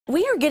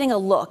We are getting a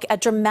look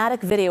at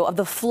dramatic video of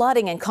the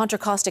flooding in Contra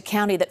Costa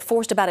County that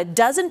forced about a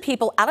dozen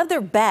people out of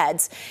their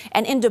beds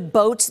and into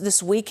boats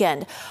this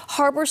weekend.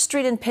 Harbor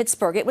Street in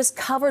Pittsburg, it was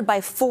covered by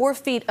 4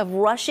 feet of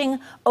rushing,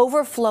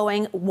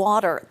 overflowing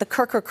water, the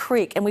Kirker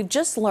Creek. And we've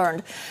just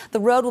learned the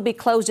road will be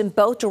closed in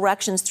both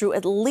directions through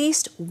at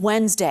least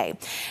Wednesday.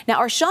 Now,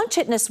 our Shawn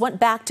Chitnis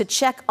went back to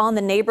check on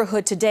the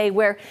neighborhood today,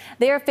 where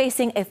they are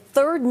facing a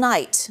third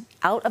night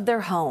out of their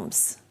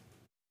homes.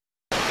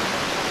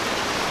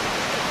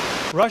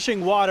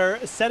 Rushing water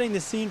setting the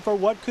scene for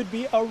what could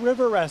be a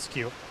river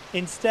rescue.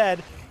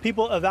 Instead,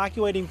 people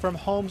evacuating from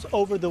homes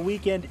over the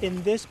weekend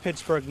in this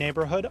Pittsburgh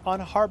neighborhood on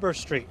Harbor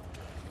Street.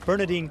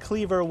 Bernadine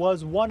Cleaver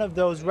was one of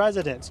those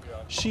residents.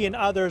 She and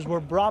others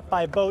were brought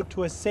by boat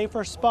to a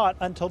safer spot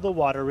until the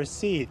water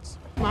recedes.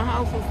 My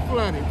house was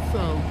flooded,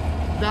 so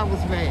that was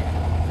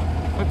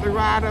bad. But the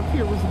ride up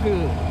here was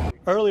good.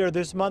 Earlier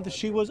this month,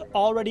 she was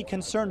already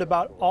concerned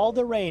about all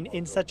the rain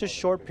in such a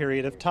short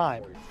period of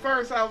time.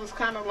 First, I was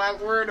kind of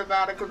like worried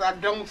about it because I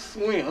don't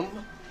swim,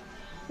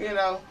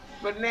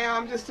 But now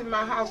I'm just in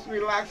my house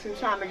relaxing,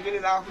 trying to get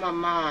it off my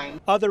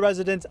mind. Other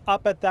residents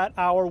up at that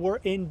hour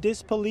were in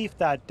disbelief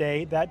that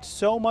day that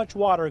so much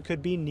water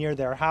could be near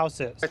their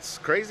houses. It's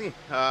crazy.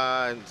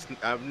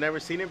 I've never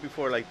seen it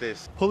before like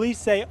this. Police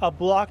say a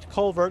blocked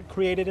culvert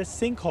created a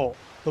sinkhole.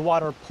 The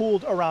water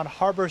pooled around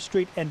Harbor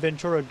Street and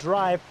Ventura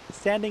Drive,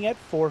 standing at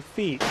 4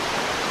 feet.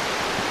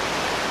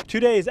 2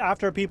 days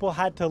after people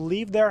had to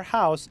leave their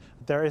house,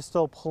 there is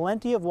still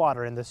plenty of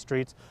water in the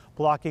streets,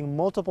 blocking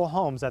multiple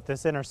homes at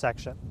this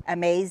intersection.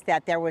 Amazed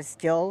that there was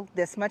still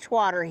this much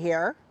water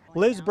here.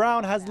 Liz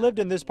Brown has lived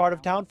in this part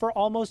of town for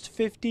almost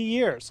 50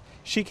 years.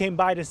 She came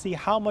by to see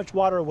how much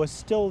water was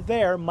still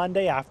there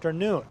Monday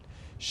afternoon.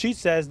 She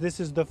says this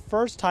is the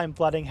first time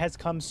flooding has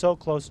come so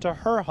close to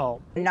her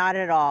home. Not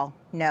at all.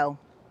 No,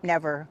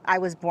 never. I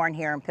was born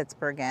here in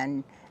Pittsburgh,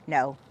 and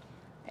no,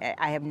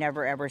 I have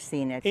never ever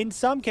seen it. In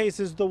some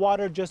cases, the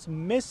water just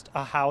missed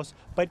a house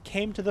but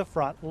came to the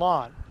front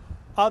lawn.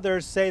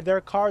 Others say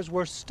their cars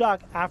were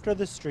stuck after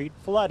the street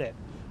flooded.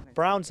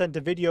 Brown sent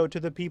a video to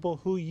the people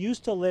who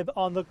used to live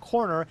on the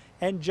corner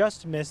and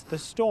just missed the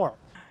storm.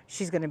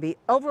 She's going to be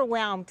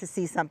overwhelmed to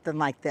see something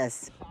like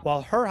this.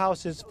 While her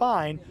house is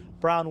fine,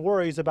 Brown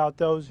worries about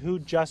those who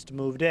just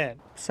moved in.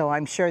 So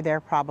I'm sure they're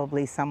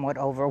probably somewhat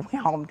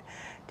overwhelmed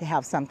to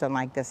have something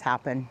like this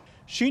happen.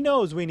 She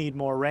knows we need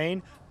more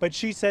rain, but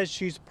she says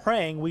she's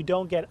praying we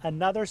don't get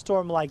another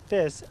storm like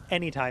this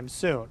anytime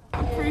soon. I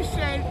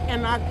appreciate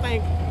and I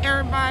thank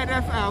everybody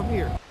that's out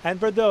here. And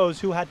for those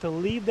who had to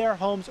leave their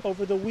homes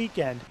over the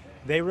weekend,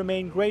 they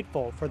remain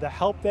grateful for the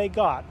help they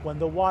got when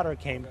the water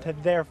came to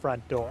their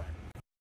front door.